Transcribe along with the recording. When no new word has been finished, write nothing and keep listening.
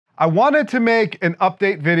I wanted to make an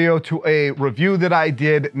update video to a review that I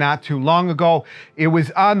did not too long ago. It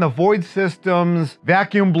was on the Void Systems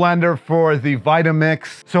vacuum blender for the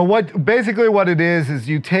VITAMIX. So basically what it is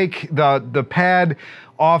you take the pad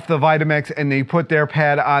off the VITAMIX and you put their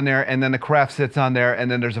pad on there, and then the carafe sits on there,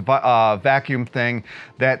 and then there's a vacuum thing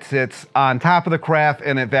that sits on top of the carafe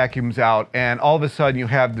and it vacuums out, and all of a sudden you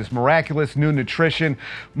have this miraculous new nutrition,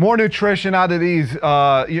 more nutrition out of these,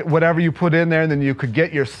 whatever you put in there than you could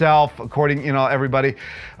get yourself, according, everybody,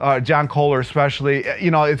 John Kohler especially.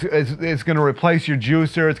 It's gonna replace your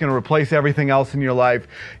juicer, it's gonna replace everything else in your life.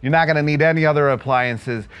 You're not gonna need any other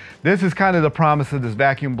appliances. This is kind of the promise of this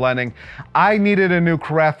vacuum blending. I needed a new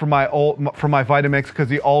carafe for my VITAMIX because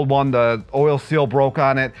the old one, the oil seal broke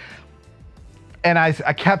on it, and I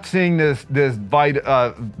kept seeing this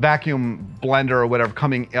vacuum blender or whatever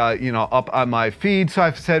coming up on my feed. So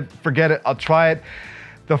I said, forget it, I'll try it.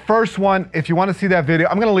 The first one, if you want to see that video,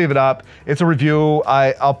 I'm gonna leave it up. It's a review.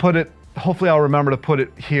 I'll put it, hopefully I'll remember to put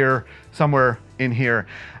it here, somewhere in here.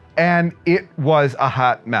 And it was a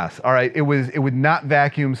hot mess. All right, it would not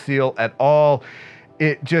vacuum seal at all.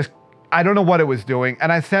 I don't know what it was doing.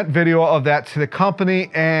 And I sent video of that to the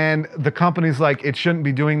company, and the company's like, it shouldn't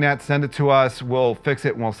be doing that. Send it to us. We'll fix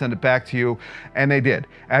it and we'll send it back to you. And they did.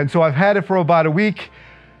 And so I've had it for about a week.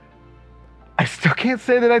 I still can't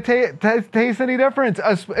say that I taste any difference.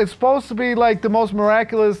 It's supposed to be like the most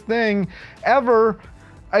miraculous thing ever.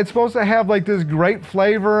 It's supposed to have like this great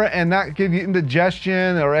flavor and not give you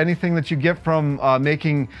indigestion or anything that you get from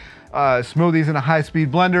making smoothies in a high-speed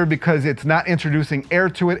blender, because it's not introducing air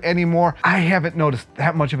to it anymore. I haven't noticed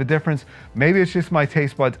that much of a difference. Maybe it's just my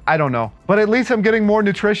taste buds, I don't know. But at least I'm getting more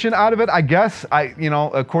nutrition out of it, I guess.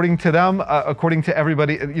 According to them, according to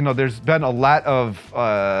everybody, there's been a lot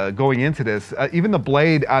of going into this. Even the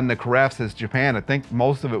blade on the carafe says Japan. I think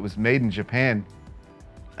most of it was made in Japan.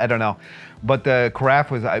 I don't know, but the carafe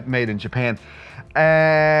was made in Japan.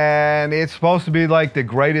 And it's supposed to be like the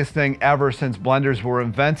greatest thing ever since blenders were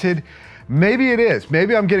invented. Maybe it is.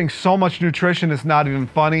 Maybe I'm getting so much nutrition it's not even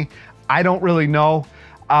funny. I don't really know,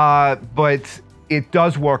 but it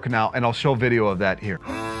does work now, and I'll show video of that here.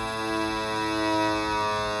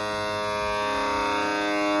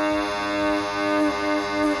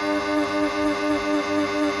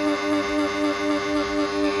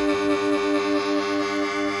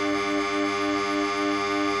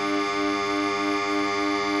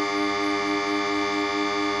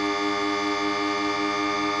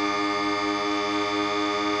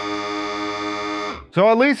 So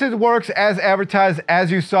at least it works as advertised.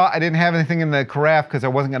 As you saw, I didn't have anything in the carafe because I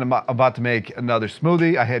wasn't about to make another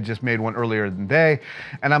smoothie. I had just made one earlier in the day.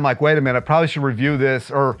 And I'm like, wait a minute, I probably should review this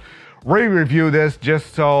or re-review this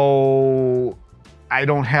just so I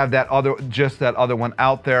don't have that other one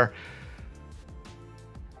out there.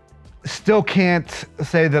 Still can't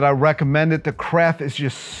say that I recommend it. The carafe is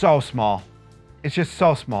just so small. It's just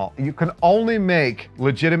so small. You can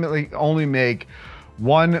legitimately only make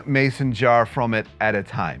one mason jar from it at a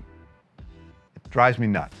time. It drives me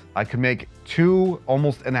nuts. I could make two,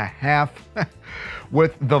 almost and a half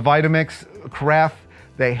with the VITAMIX carafe.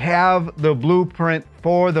 They have the blueprint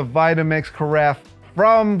for the VITAMIX carafe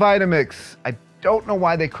from VITAMIX. I don't know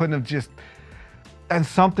why they couldn't have just done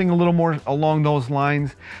something a little more along those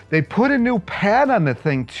lines. They put a new pad on the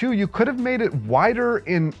thing too. You could have made it wider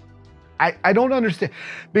in, I don't understand,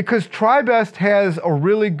 because TriBest has a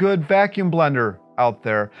really good vacuum blender out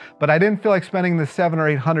there, but I didn't feel like spending the $700 or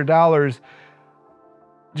 $800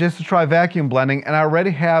 just to try vacuum blending, and I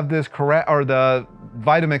already have this the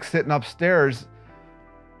VITAMIX sitting upstairs.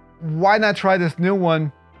 Why not try this new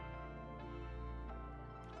one?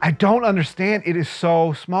 I don't understand. It is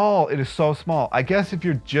so small. It is so small. I guess if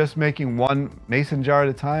you're just making one mason jar at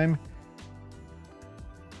a time,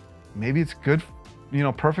 maybe it's good,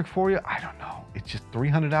 perfect for you. I don't know. It's just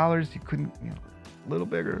 $300. You couldn't, a little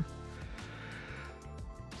bigger.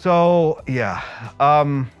 So yeah,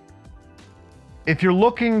 if you're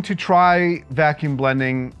looking to try vacuum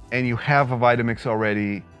blending and you have a VITAMIX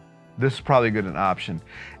already, this is probably a good option.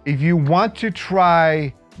 If you want to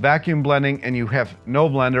try vacuum blending and you have no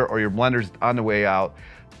blender or your blender's on the way out,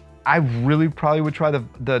 I really probably would try the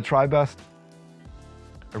TriBest.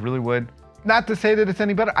 I really would. Not to say that it's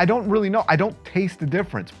any better. I don't really know. I don't taste the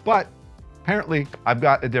difference, but apparently I've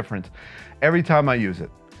got a difference every time I use it,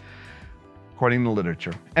 according to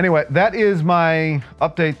literature. Anyway, that is my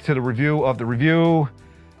update to the review of the review.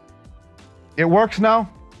 It works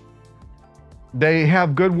now. They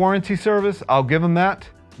have good warranty service. I'll give them that.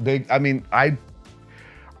 I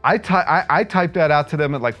typed that out to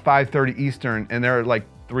them at like 5:30 Eastern, and they're like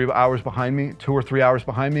 3 hours behind me, 2 or 3 hours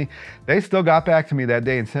behind me. They still got back to me that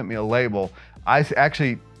day and sent me a label.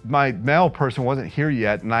 Actually, my mail person wasn't here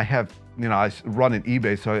yet, and I have, you know, I run an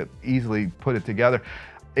eBay, so I easily put it together.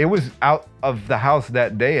 It was out of the house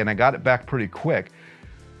that day, and I got it back pretty quick.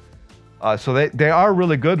 So they are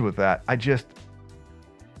really good with that. I don't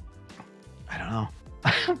know.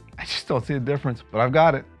 I just don't see a difference, but I've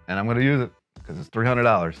got it, and I'm gonna use it because it's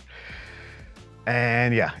 $300.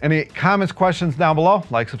 And yeah, any comments, questions down below?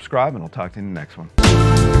 Like, subscribe, and I'll talk to you in the next one.